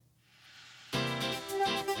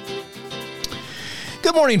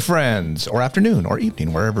Good morning, friends, or afternoon, or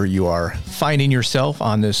evening, wherever you are finding yourself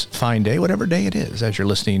on this fine day, whatever day it is, as you're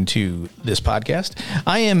listening to this podcast.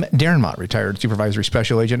 I am Darren Mott, retired supervisory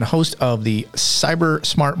special agent, host of the Cyber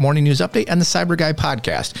Smart Morning News Update and the Cyber Guy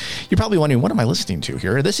podcast. You're probably wondering, what am I listening to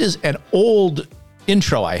here? This is an old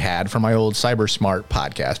intro I had for my old Cyber Smart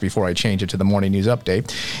podcast before I changed it to the Morning News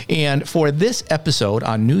Update. And for this episode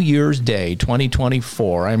on New Year's Day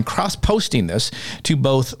 2024, I'm cross-posting this to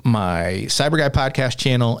both my Cyber Guy podcast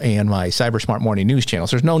channel and my Cyber Smart Morning News channel.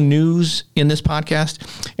 So there's no news in this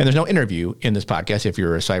podcast, and there's no interview in this podcast if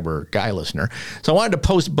you're a Cyber Guy listener. So I wanted to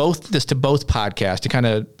post this to both podcasts to kind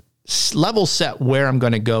of level set where I'm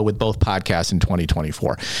going to go with both podcasts in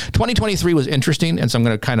 2024. 2023 was interesting, and so I'm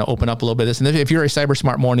going to kind of open up a little bit of this. And if you're a Cyber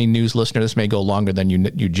Smart Morning News listener, this may go longer than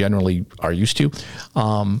you generally are used to,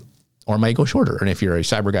 or may go shorter. And if you're a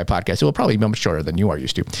Cyber Guy podcast, it will probably be much shorter than you are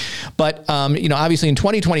used to. But, obviously in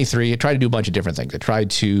 2023, I tried to do a bunch of different things. I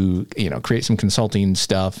tried to, create some consulting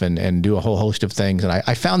stuff and do a whole host of things. And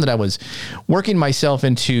I found that I was working myself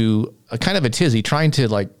into a kind of a tizzy trying to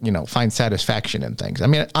find satisfaction in things. I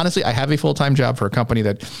mean, honestly, I have a full-time job for a company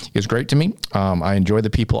that is great to me. I enjoy the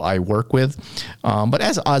people I work with. But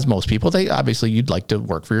as most people, you'd like to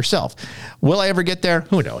work for yourself. Will I ever get there?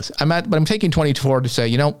 Who knows? But I'm taking 24 to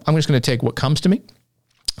say, I'm just going to take what comes to me.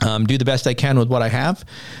 Do the best I can with what I have,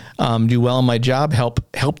 do well in my job, help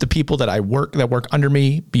the people that work under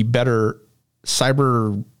me be better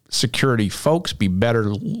cyber security folks, be better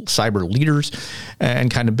cyber leaders,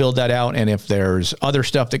 and kind of build that out. And if there's other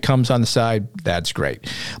stuff that comes on the side, that's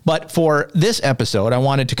great. But for this episode, I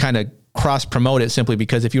wanted to kind of cross promote it simply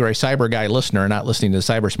because if you're a Cyber Guy listener and not listening to the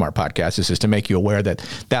Cyber Smart podcast, this is to make you aware that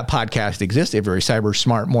podcast exists. If you're a Cyber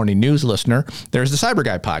Smart Morning News listener, there's the Cyber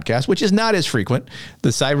Guy podcast, which is not as frequent. The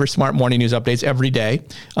Cyber Smart Morning News updates every day.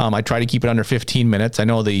 I try to keep it under 15 minutes. I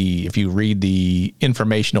know if you read the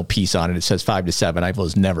informational piece on it, it says 5 to 7. I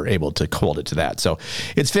was never able to hold it to that. So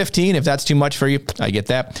it's 15. If that's too much for you, I get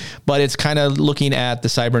that. But it's kind of looking at the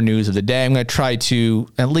cyber news of the day. I'm going to try to,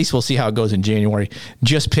 at least we'll see how it goes in January,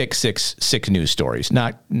 just pick six news stories,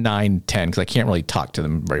 not 9, 10, because I can't really talk to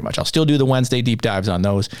them very much. I'll still do the Wednesday deep dives on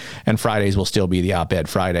those, and Fridays will still be the op-ed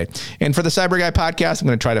Friday. And for the Cyber Guy podcast, I'm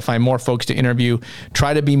going to try to find more folks to interview,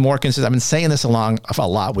 try to be more consistent. I've been saying this a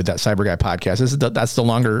lot with that Cyber Guy podcast. That's the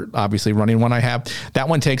longer, obviously, running one I have. That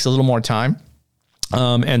one takes a little more time.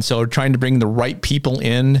 And so trying to bring the right people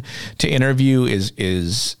in to interview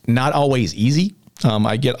is not always easy.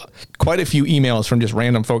 I get quite a few emails from just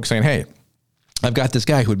random folks saying, hey, I've got this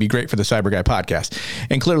guy who would be great for the Cyber Guy podcast.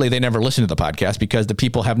 And clearly they never listen to the podcast because the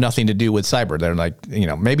people have nothing to do with cyber. They're like,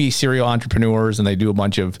 maybe serial entrepreneurs and they do a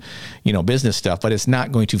bunch of, business stuff, but it's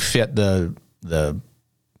not going to fit the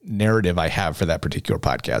narrative I have for that particular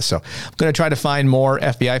podcast. So I'm going to try to find more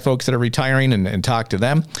FBI folks that are retiring and talk to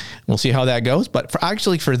them. We'll see how that goes. But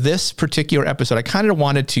for this particular episode, I kind of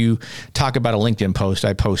wanted to talk about a LinkedIn post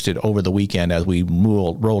I posted over the weekend as we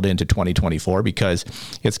rolled into 2024, because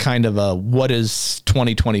it's kind of what is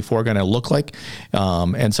 2024 going to look like?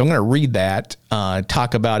 And so I'm going to read that,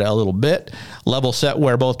 talk about it a little bit, level set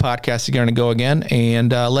where both podcasts are going to go again,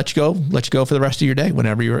 and let you go for the rest of your day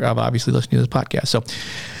whenever you're obviously listening to this podcast. So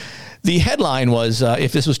the headline was,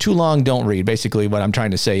 if this was too long, don't read. Basically, what I'm trying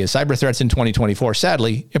to say is cyber threats in 2024,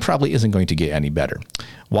 sadly, it probably isn't going to get any better.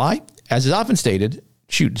 Why? As is often stated,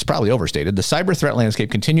 it's probably overstated, the cyber threat landscape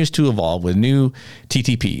continues to evolve with new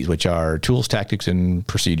TTPs, which are tools, tactics, and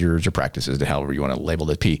procedures or practices, however you want to label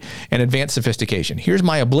the P, and advanced sophistication. Here's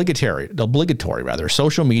my obligatory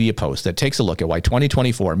social media post that takes a look at why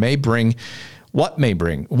 2024 may bring what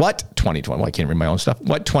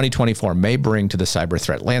 2024 may bring to the cyber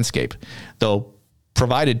threat landscape, though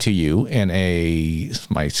provided to you in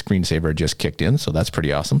my screensaver just kicked in, so that's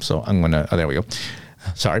pretty awesome. So I'm going to, there we go.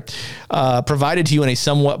 Sorry. Provided to you in a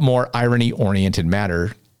somewhat more irony-oriented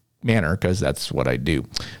manner, because that's what I do.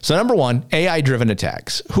 So number one, AI-driven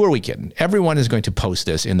attacks. Who are we kidding? Everyone is going to post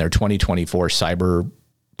this in their 2024 cyber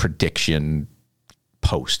prediction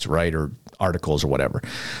posts, right? Or articles or whatever.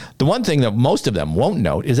 The one thing that most of them won't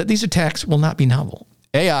note is that these attacks will not be novel.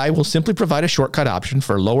 AI will simply provide a shortcut option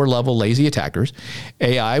for lower level lazy attackers.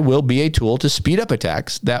 AI will be a tool to speed up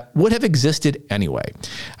attacks that would have existed anyway.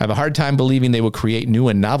 I have a hard time believing they will create new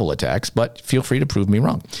and novel attacks, but feel free to prove me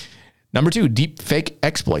wrong. Number two, deep fake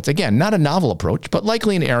exploits. Again, not a novel approach, but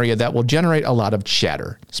likely an area that will generate a lot of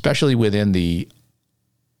chatter, especially within the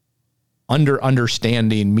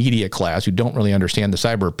understanding media class who don't really understand the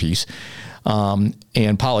cyber piece,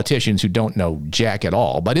 and politicians who don't know jack at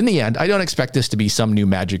all. But in the end, I don't expect this to be some new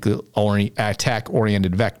magical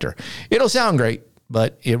attack-oriented vector. It'll sound great,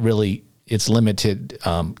 but it's limited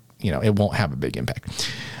it won't have a big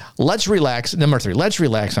impact. Let's relax. Number 3, let's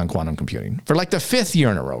relax on quantum computing. For like the 5th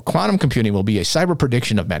year in a row, quantum computing will be a cyber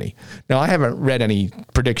prediction of many. Now, I haven't read any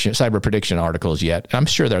cyber prediction articles yet. I'm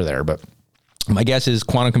sure they're there, but my guess is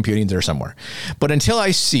quantum computing is there somewhere. But until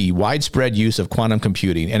I see widespread use of quantum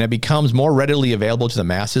computing and it becomes more readily available to the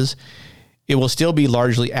masses, it will still be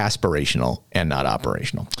largely aspirational and not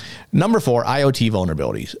operational. Number 4, IoT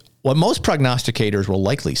vulnerabilities. What most prognosticators will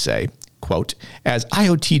likely say, quote, as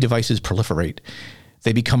IoT devices proliferate,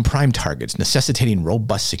 they become prime targets, necessitating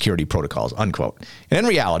robust security protocols, unquote. And in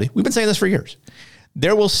reality, we've been saying this for years.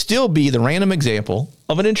 There will still be the random example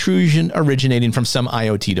of an intrusion originating from some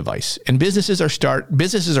IoT device. And businesses are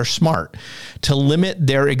smart to limit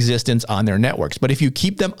their existence on their networks. But if you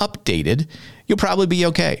keep them updated, you'll probably be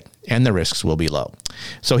okay, and the risks will be low.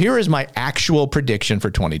 So here is my actual prediction for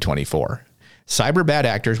 2024. Cyber bad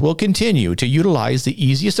actors will continue to utilize the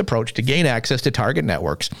easiest approach to gain access to target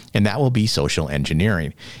networks, and that will be social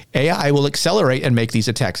engineering. AI will accelerate and make these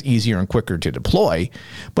attacks easier and quicker to deploy,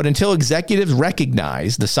 but until executives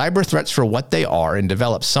recognize the cyber threats for what they are and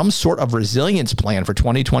develop some sort of resilience plan for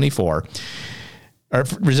 2024,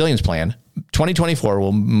 2024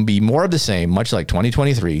 will be more of the same, much like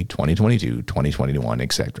 2023, 2022, 2021,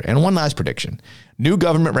 etc. And one last prediction. New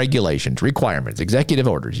government regulations, requirements, executive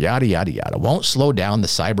orders, yada, yada, yada, won't slow down the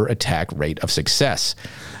cyber attack rate of success.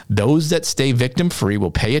 Those that stay victim-free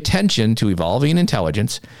will pay attention to evolving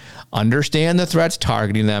intelligence, understand the threats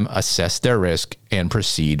targeting them, assess their risk, and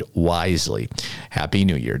proceed wisely. Happy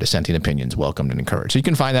New Year. Dissenting opinions welcomed and encouraged. So you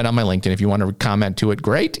can find that on my LinkedIn. If you want to comment to it,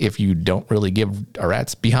 great. If you don't really give a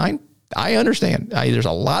rat's behind, I understand. There's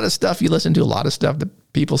a lot of stuff you listen to, a lot of stuff that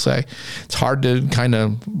people say. It's hard to kind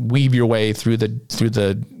of weave your way through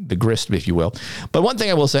the grist, if you will. But one thing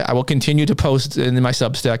I will say, I will continue to post in my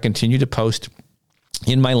Substack, continue to post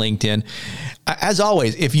in my LinkedIn. As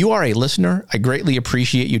always, if you are a listener, I greatly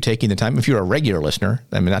appreciate you taking the time. If you're a regular listener,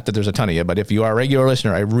 I mean, not that there's a ton of you, but if you are a regular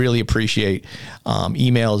listener, I really appreciate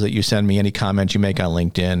emails that you send me, any comments you make on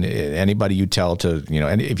LinkedIn, anybody you tell to,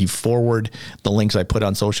 and if you forward the links I put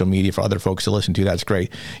on social media for other folks to listen to, that's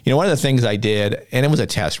great. One of the things I did, and it was a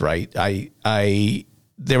test, right?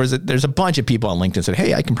 There's a bunch of people on LinkedIn said,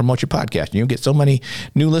 hey, I can promote your podcast and you'll get so many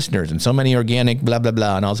new listeners and so many organic blah, blah,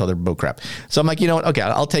 blah, and all this other bull crap. So I'm like, you know what? Okay,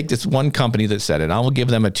 I'll take this one company that said it. I will give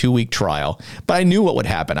them a 2-week trial. But I knew what would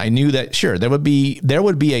happen. I knew that, sure, there would be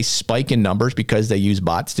a spike in numbers because they use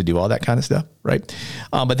bots to do all that kind of stuff, right?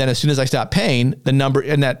 But then as soon as I stopped paying, the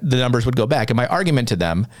numbers would go back. And my argument to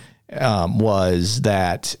them was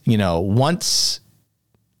that, once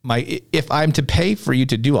if I'm to pay for you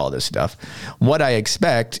to do all this stuff, what I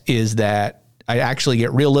expect is that I actually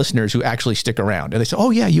get real listeners who actually stick around. And they say, oh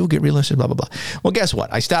yeah, you'll get real listeners, blah, blah, blah. Well, guess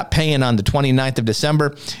what? I stopped paying on the 29th of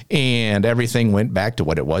December and everything went back to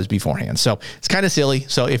what it was beforehand. So it's kind of silly.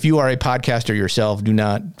 So if you are a podcaster yourself, do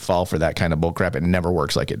not fall for that kind of bullcrap. It never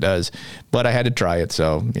works like it does, but I had to try it.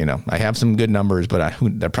 So, I have some good numbers, but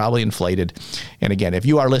they're probably inflated. And again, if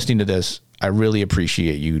you are listening to this, I really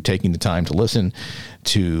appreciate you taking the time to listen,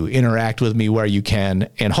 to interact with me where you can.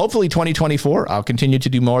 And hopefully 2024, I'll continue to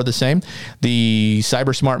do more of the same. The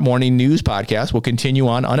Cyber Smart Morning News podcast will continue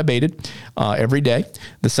on unabated every day.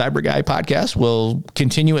 The Cyber Guy podcast will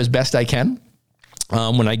continue as best I can.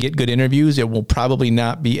 When I get good interviews, it will probably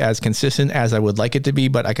not be as consistent as I would like it to be,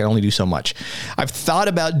 but I can only do so much. I've thought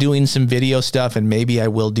about doing some video stuff, and maybe I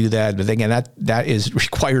will do that. But again, that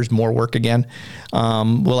requires more work again.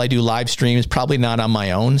 Will I do live streams? Probably not on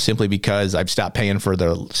my own, simply because I've stopped paying for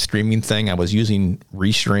the streaming thing. I was using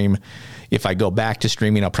Restream. If I go back to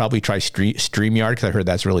streaming, I'll probably try StreamYard because I heard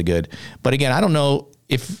that's really good. But again, I don't know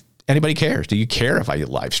if anybody cares. Do you care if I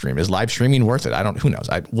live stream? Is live streaming worth it? Who knows?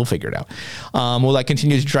 We'll figure it out. Will I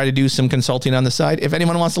continue to try to do some consulting on the side? If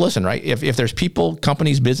anyone wants to listen, right? If there's people,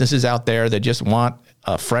 companies, businesses out there that just want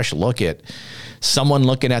a fresh look at someone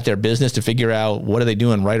looking at their business to figure out what are they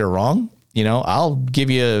doing right or wrong, I'll give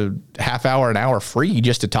you a half hour, an hour free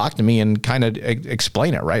just to talk to me and kind of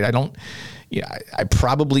explain it, right? I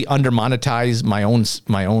probably under monetize my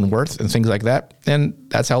own worth and things like that. And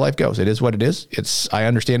that's how life goes. It is what it is. I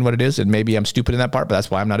understand what it is. And maybe I'm stupid in that part, but that's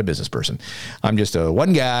why I'm not a business person. I'm just a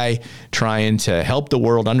one guy trying to help the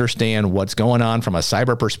world understand what's going on from a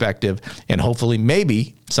cyber perspective. And hopefully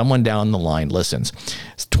maybe someone down the line listens.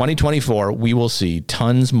 2024, we will see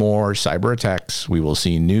tons more cyber attacks. We will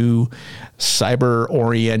see new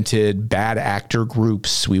cyber-oriented bad actor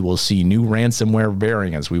groups. We will see new ransomware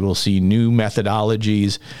variants. We will see new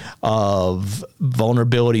methodologies of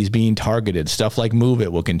vulnerabilities being targeted, stuff stuff like Move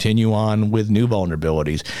It will continue on with new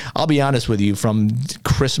vulnerabilities. I'll be honest with you, from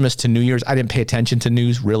Christmas to New Year's, I didn't pay attention to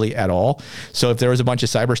news really at all. So if there was a bunch of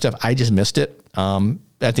cyber stuff, I just missed it.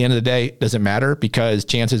 At the end of the day, it doesn't matter, because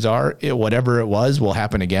chances are whatever it was will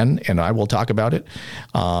happen again. And I will talk about it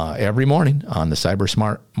every morning on the Cyber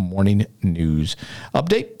Smart Morning News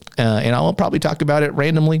Update. And I will probably talk about it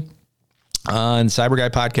randomly on Cyber Guy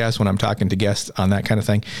podcast when I'm talking to guests on that kind of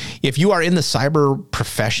thing. If you are in the cyber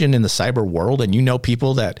profession, in the cyber world, and you know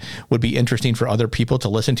people that would be interesting for other people to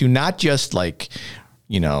listen to, not just like,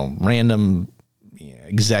 random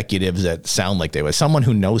executives that sound like they would, someone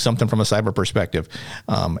who knows something from a cyber perspective,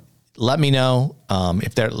 let me know.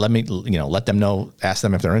 If they're, let them know, ask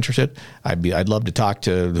them if they're interested. I'd love to talk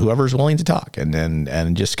to whoever's willing to talk,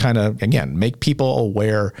 and just kind of, again, make people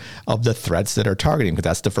aware of the threats that are targeting, because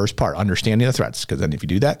that's the first part, understanding the threats. Because then if you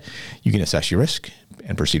do that, you can assess your risk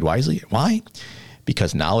and proceed wisely. Why?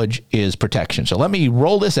 Because knowledge is protection. So let me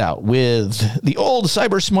roll this out with the old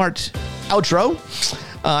Cyber Smart outro.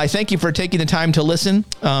 I thank you for taking the time to listen.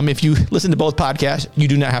 If you listen to both podcasts, you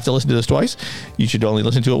do not have to listen to this twice. You should only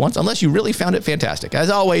listen to it once, unless you really found it fantastic.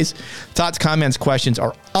 As always, thoughts, comments, questions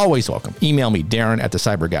are always welcome. Email me,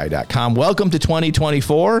 Darren@thecyberguy.com. Welcome to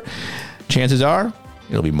 2024. Chances are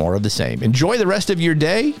it'll be more of the same. Enjoy the rest of your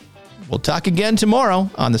day. We'll talk again tomorrow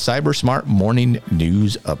on the Cyber Smart Morning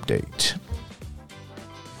News Update.